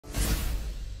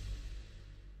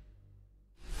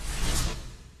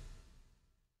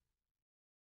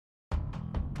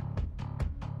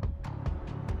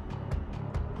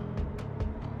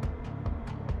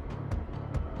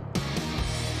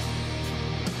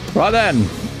Right then,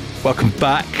 welcome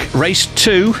back. Race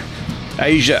 2,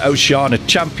 Asia-Oceania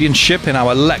Championship in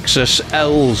our Lexus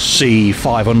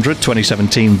LC500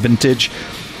 2017 vintage.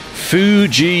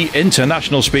 Fuji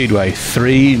International Speedway,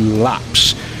 3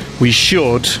 laps. We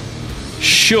should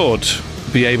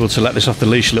be able to let this off the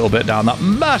leash a little bit down that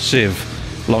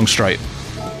massive long straight.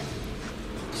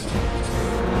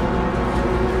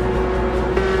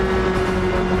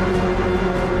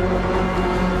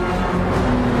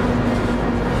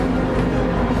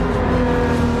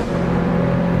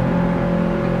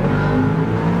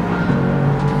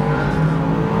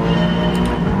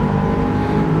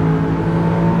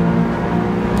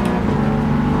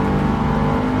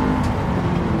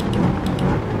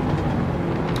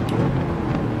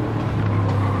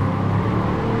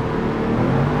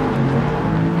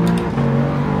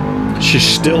 She's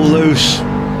still loose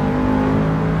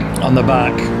on the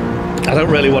back. I don't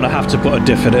really want to have to put a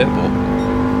diff in it,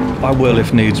 but I will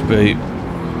if needs be.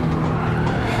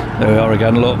 There we are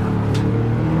again, look.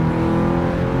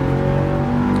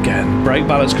 Again, brake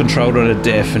balance controller and a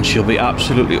diff and she'll be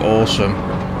absolutely awesome.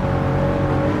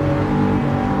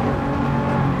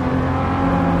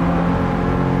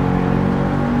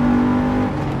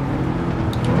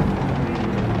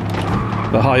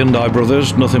 The Hyundai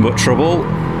brothers, nothing but trouble.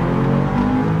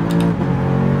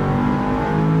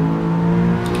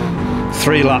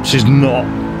 3 laps is not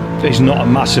a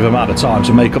massive amount of time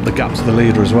to make up the gap to the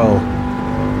leader as well.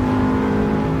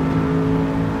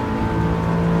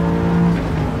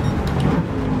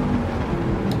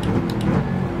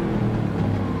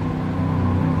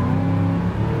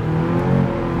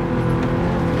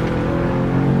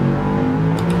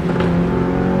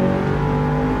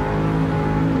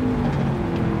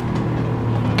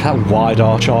 That wide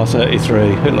arch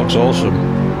R33, it looks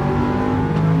awesome.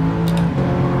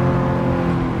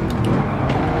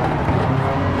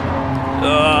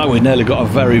 We nearly got a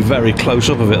very close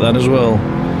up of it then as well.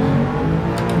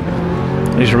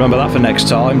 Need to remember that for next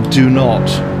time. Do not.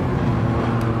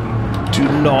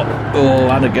 Oh,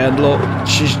 and again, look,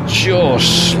 she's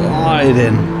just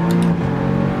sliding.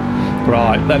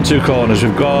 Right, them 2 corners,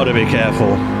 we've got to be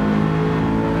careful.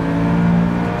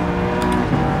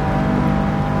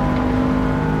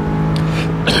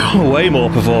 Way more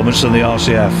performance than the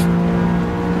RCF.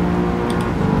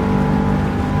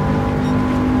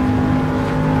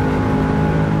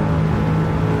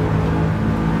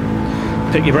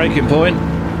 Pick your braking point.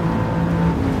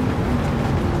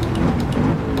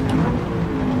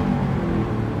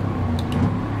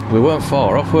 We weren't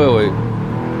far off, were we?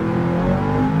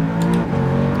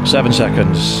 7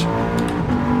 seconds.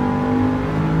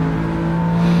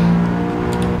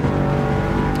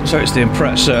 So it's the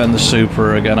Impreza and the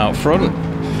Supra again out front.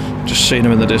 Just seen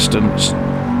them in the distance.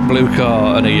 Blue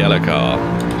car and a yellow car.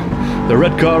 The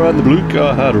red car and the blue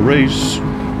car had a race.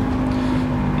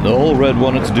 All Red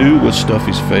wanted to do was stuff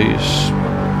his face.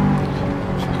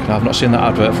 I've not seen that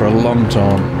advert for a long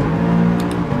time.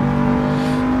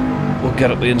 We'll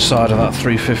get up the inside of that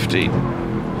 350.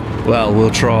 Well, we'll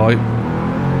try.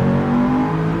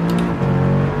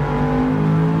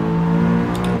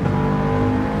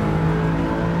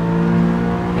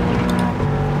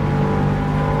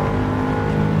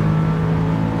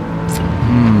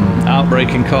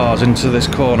 Outbraking cars into this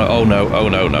corner. Oh no, oh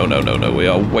no, no, no, no, no. We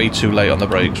are way too late on the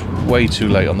brakes. Way too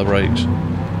late on the brakes.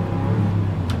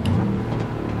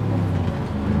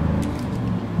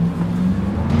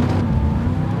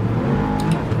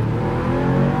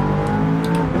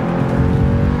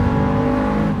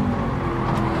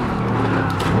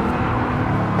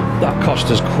 That cost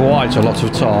us quite a lot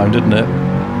of time, didn't it?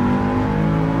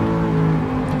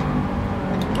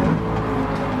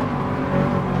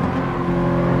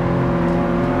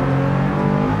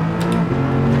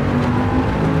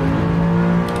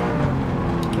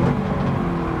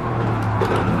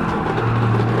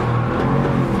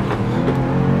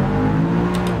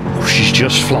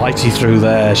 Just flighty through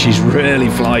there. She's really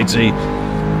flighty.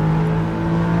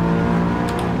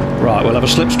 Right, we'll have a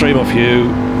slipstream off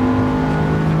you.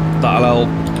 That'll help.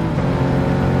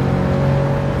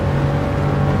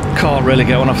 Can't really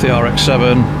get one off the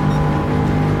RX-7.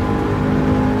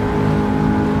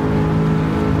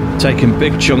 Taking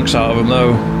big chunks out of them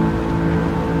though.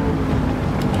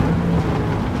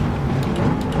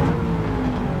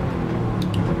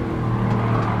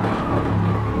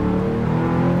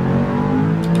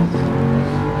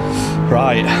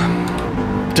 Right,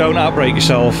 don't outbrake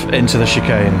yourself into the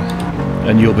chicane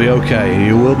and you'll be okay,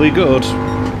 you will be good.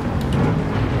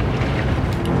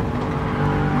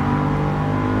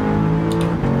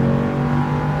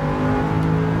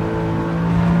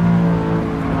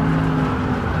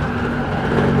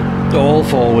 All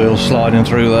four wheels sliding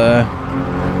through there.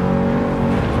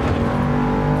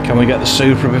 Can we get the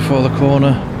Supra before the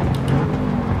corner?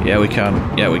 Yeah, we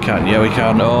can. Yeah, we can. Yeah, we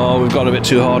can. Oh, we've got a bit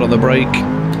too hard on the brake.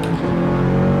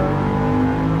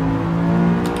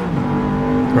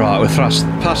 Right, we're past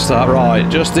that. Right,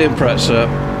 just the Impreza.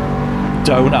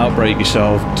 Don't outbrake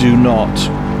yourself. Do not.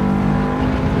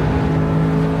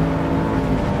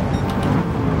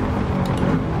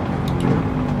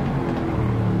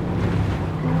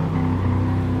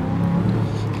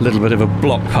 A little bit of a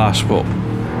block pass, but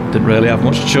didn't really have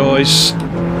much choice.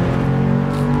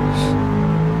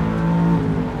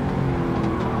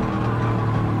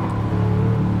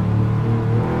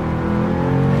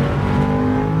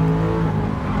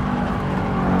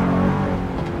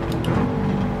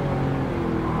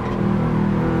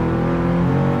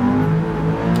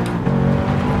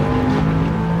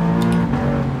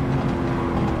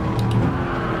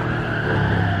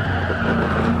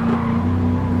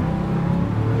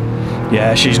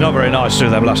 Yeah, she's not very nice through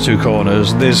them last two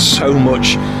corners. There's so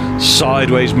much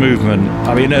sideways movement.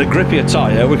 I mean, a grippier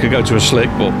tyre, we could go to a slick,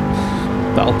 but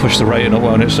that'll push the rating up,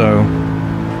 won't it? So,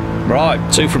 right,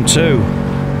 2 from 2.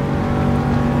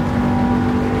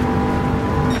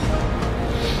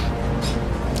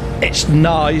 It's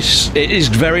nice. It is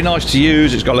very nice to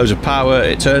use. It's got loads of power.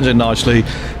 It turns in nicely.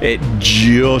 It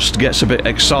just gets a bit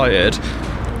excited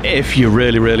if you're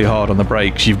really, really hard on the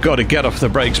brakes. You've got to get off the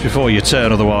brakes before you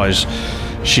turn, otherwise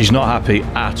she's not happy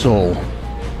at all.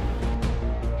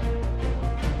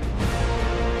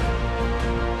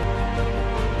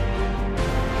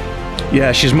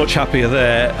 Yeah, she's much happier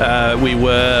there. We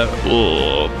were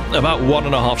about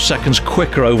 1.5 seconds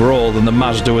quicker overall than the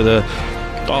Mazda with a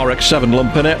RX-7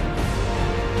 lump in it.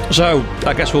 So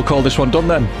I guess we'll call this one done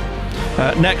then.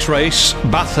 Next race,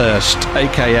 Bathurst,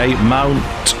 aka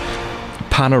Mount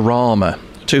Panorama.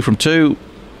 2 from 2.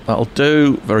 That'll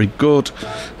do. Very good.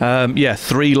 Yeah,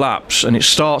 3 laps, and it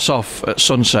starts off at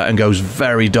sunset and goes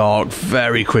very dark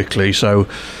very quickly. So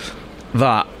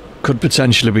that could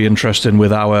potentially be interesting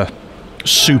with our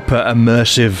super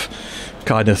immersive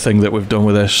kind of thing that we've done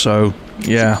with this. So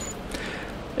yeah,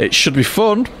 it should be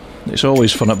fun. It's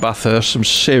always fun at Bathurst. Some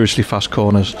seriously fast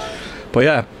corners. But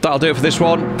yeah, that'll do it for this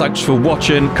one. Thanks for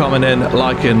watching, commenting,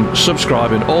 liking,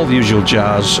 subscribing, all the usual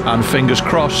jazz, and fingers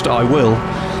crossed I will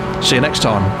see you next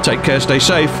time. Take care, stay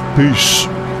safe, peace.